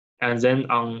 And then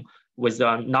with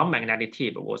the non-magnetic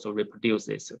tip, also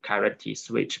reproduces chirality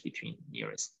switch between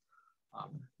nearest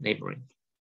neighboring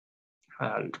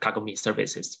Kagome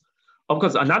surfaces. Of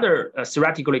course, another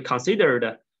theoretically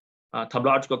considered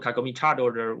topological Kagome chart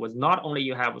order was not only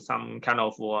you have some kind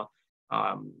of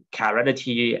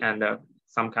chirality and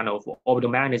some kind of orbital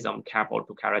magnetism coupled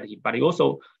to chirality, but you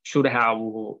also should have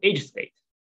edge state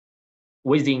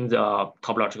within the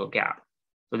topological gap.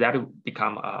 So that will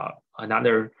become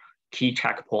another key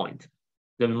checkpoint.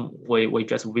 Then we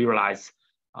just visualize,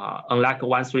 unlike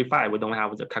 135, we don't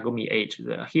have the Kagome edge.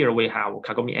 Here we have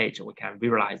Kagome edge. We can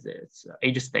visualize its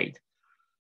edge state.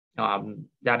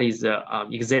 that is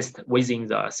exist within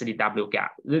the CDW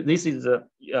gap. This is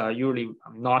usually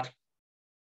not.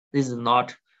 This is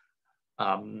not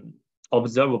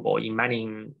observable in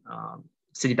many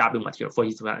CDW material. For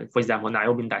example,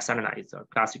 niobium diselenide is a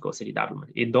classical CDW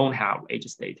material. It don't have age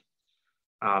state.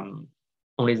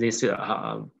 Only this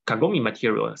Kagome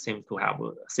material seems to have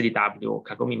CDW.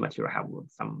 Kagome material have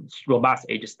some robust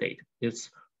age state. It's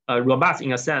robust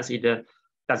in a sense. It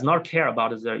does not care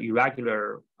about the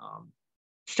irregular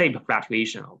shape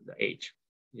fluctuation of the age.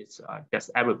 It's just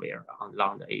everywhere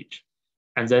along the age.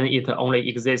 And then it only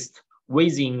exists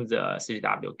within the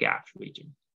CDW gap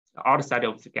region. Outside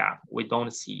of the gap, we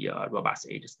don't see a robust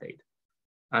age state.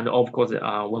 And of course,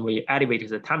 when we elevate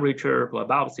the temperature to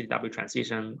above CDW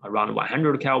transition around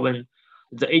 100 Kelvin,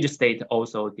 the age state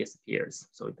also disappears.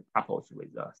 So it couples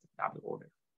with the CDW order.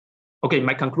 Okay,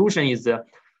 my conclusion is there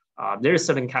is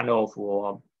certain kind of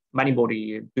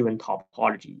many-body-driven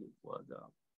topology for the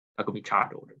Kagome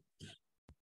charge order.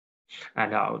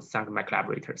 And I'll thank my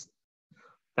collaborators.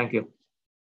 Thank you.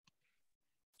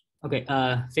 Okay,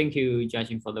 thank you,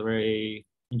 Jiaxin, for the very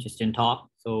interesting talk.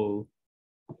 So,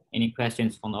 any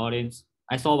questions from the audience?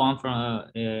 I saw one from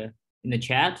in the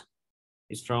chat.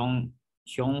 It's from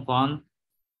Huang.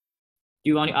 Do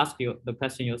you want to ask the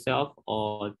question yourself,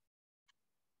 or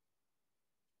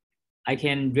I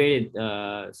can read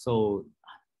it? So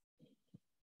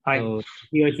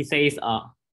he or she says,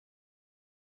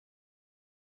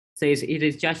 it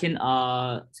is Jiaxin.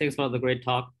 Thanks for the great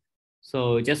talk.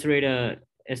 So just read a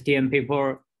STM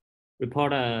paper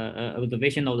report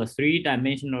observation of the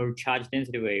three-dimensional charge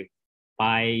density wave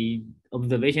by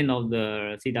observation of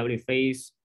the CW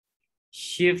phase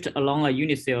shift along a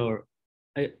unit cell,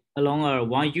 along a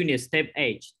one unit step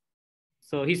edge.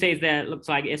 So he says that looks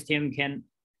like STM can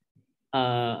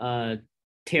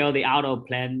tell the out of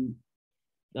plane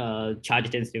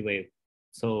charge density wave.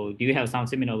 So do you have some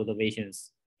similar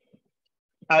observations?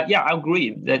 Yeah, I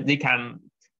agree that they can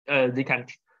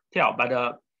tell,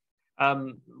 but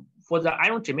for the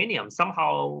iron germanium,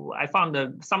 somehow I found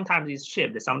that sometimes it's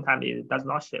shift, sometimes it does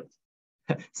not shift.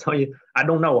 So I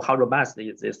don't know how robust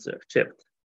is this shift.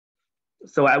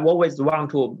 So I always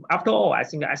want to, after all, I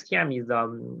think STM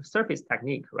is surface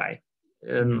technique, right?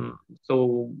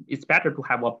 So it's better to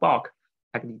have a bulk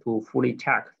technique to fully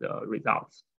check the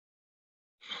results.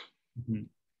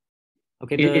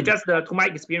 Okay. It just to my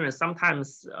experience,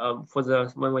 sometimes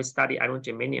when we study iron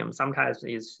germanium, sometimes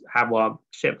it have a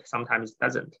shift, sometimes it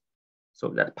doesn't. So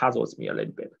that puzzles me a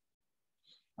little bit.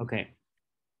 Okay.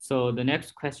 So the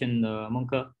next question,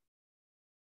 Mengke.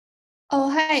 Oh,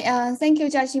 hi. Thank you,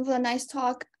 Jiaxin, for the nice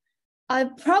talk.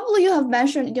 Probably you have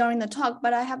mentioned during the talk,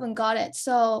 but I haven't got it.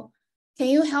 So can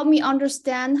you help me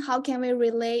understand how can we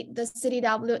relate the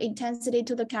CDW intensity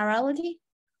to the chirality?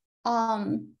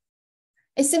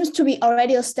 It seems to be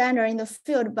already a standard in the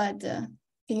field, but can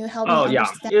you help me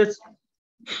understand?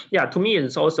 Yeah, to me,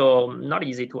 it's also not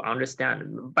easy to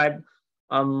understand, but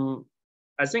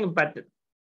I think, but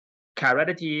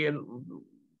chirality,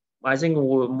 I think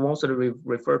we mostly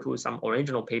refer to some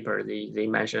original paper. They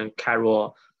mentioned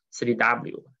chiral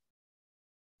CDW.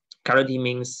 Chirality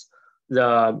means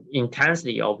the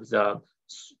intensity of the,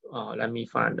 let me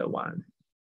find the one.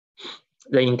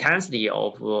 The intensity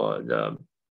of the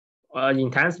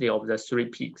three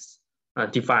peaks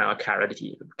define a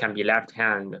chirality. It can be left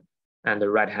hand and the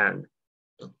right hand,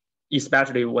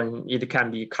 especially when it can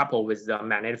be coupled with the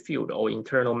magnetic field or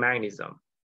internal magnetism.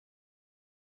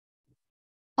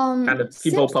 And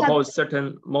people propose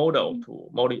certain model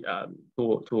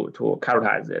to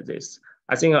characterize this.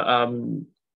 I think,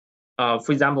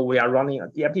 for example, we are running a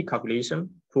DFT calculation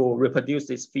to reproduce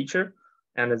this feature,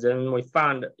 and then we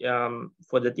found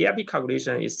for the DFT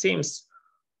calculation, it seems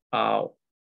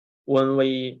when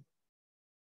we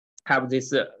have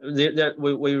this,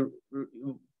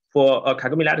 for a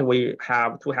Kagome lattice, we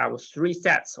have to have three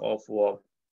sets of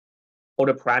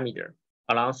order parameter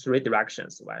along three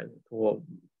directions, right? To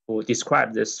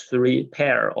describe this three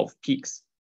pair of peaks.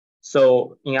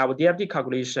 So in our DFT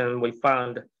calculation, we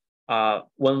found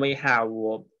when we have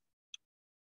 2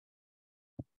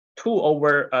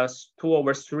 over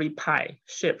 3 pi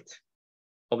shift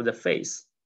of the phase,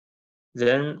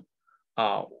 then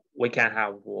we can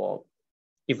have,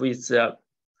 if it's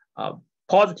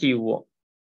positive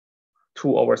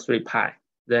 2 over 3 pi,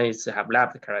 then it's have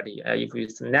left chirality. If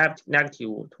it's negative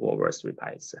 2 over 3 pi,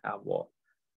 it's have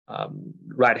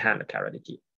right hand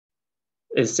chirality.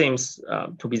 It seems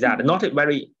to be that, not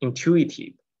very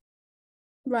intuitive.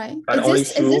 Right.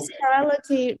 Is this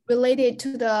chirality related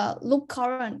to the loop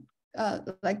current,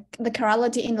 like the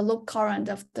chirality in the loop current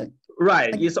of the?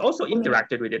 Right, Like, it's also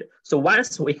indirectly related. So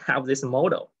once we have this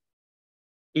model,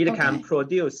 it can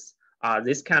produce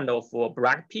this kind of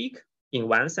Bragg peak in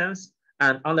one sense.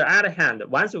 And on the other hand,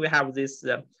 once we have this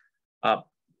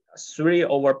 3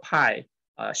 over pi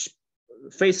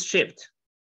phase shift,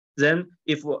 then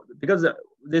because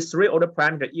this 3 order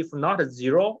parameter, if not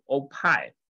 0 or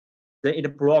pi, then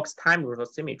it blocks time rotor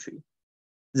symmetry.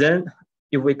 Then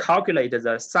if we calculate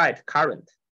the side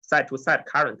to side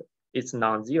current, it's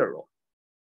non-zero.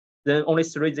 Then only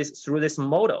through this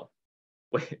model,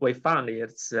 we found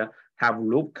it's have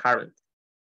loop current.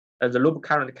 The loop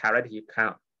current characteristic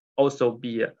can also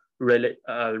be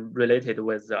related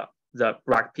with the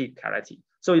Bragg peak characteristic.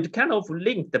 So it kind of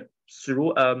linked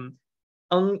through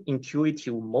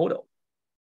unintuitive model.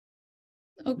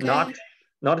 okay.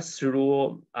 Not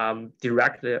through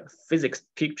direct physics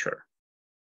picture.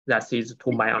 That is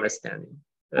to my understanding.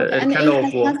 It kind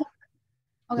of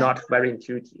not very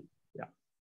intuitive. Yeah.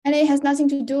 And it has nothing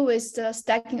to do with the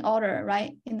stacking order,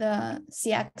 right? In the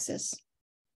C-axis.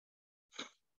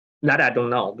 That I don't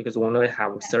know because we only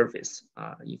have surface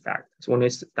effect. So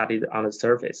only studied on the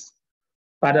surface.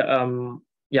 But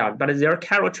yeah, but their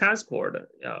Carroll transport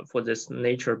for this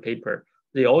Nature paper,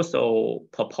 they also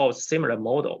propose similar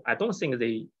model. I don't think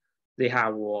they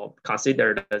have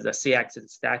considered the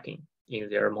C-axis stacking in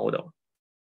their model.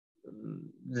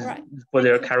 Right. For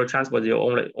their Carroll transport, they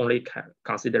only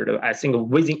consider, I think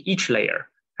within each layer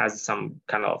has some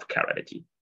kind of chirality.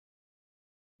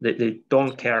 They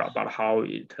don't care about how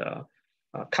it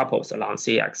couples along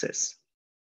C-axis.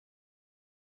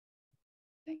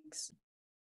 Thanks.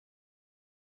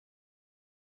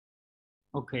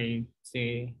 Okay,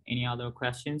 see any other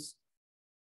questions?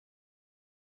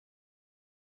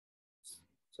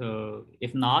 So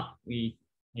if not, we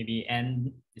maybe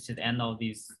this is the end of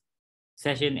this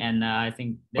session. And I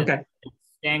think let's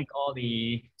thank all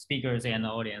the speakers and the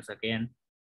audience again.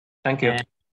 Thank you.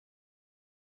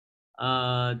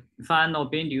 And, Fan or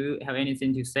Ben, do you have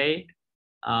anything to say?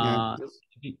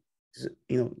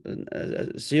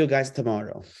 See you guys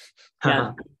tomorrow.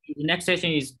 Yeah, the next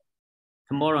session is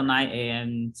tomorrow 9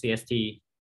 a.m. CST.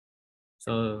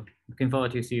 So looking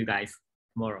forward to see you guys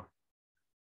tomorrow.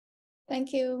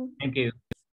 Thank you. Thank you.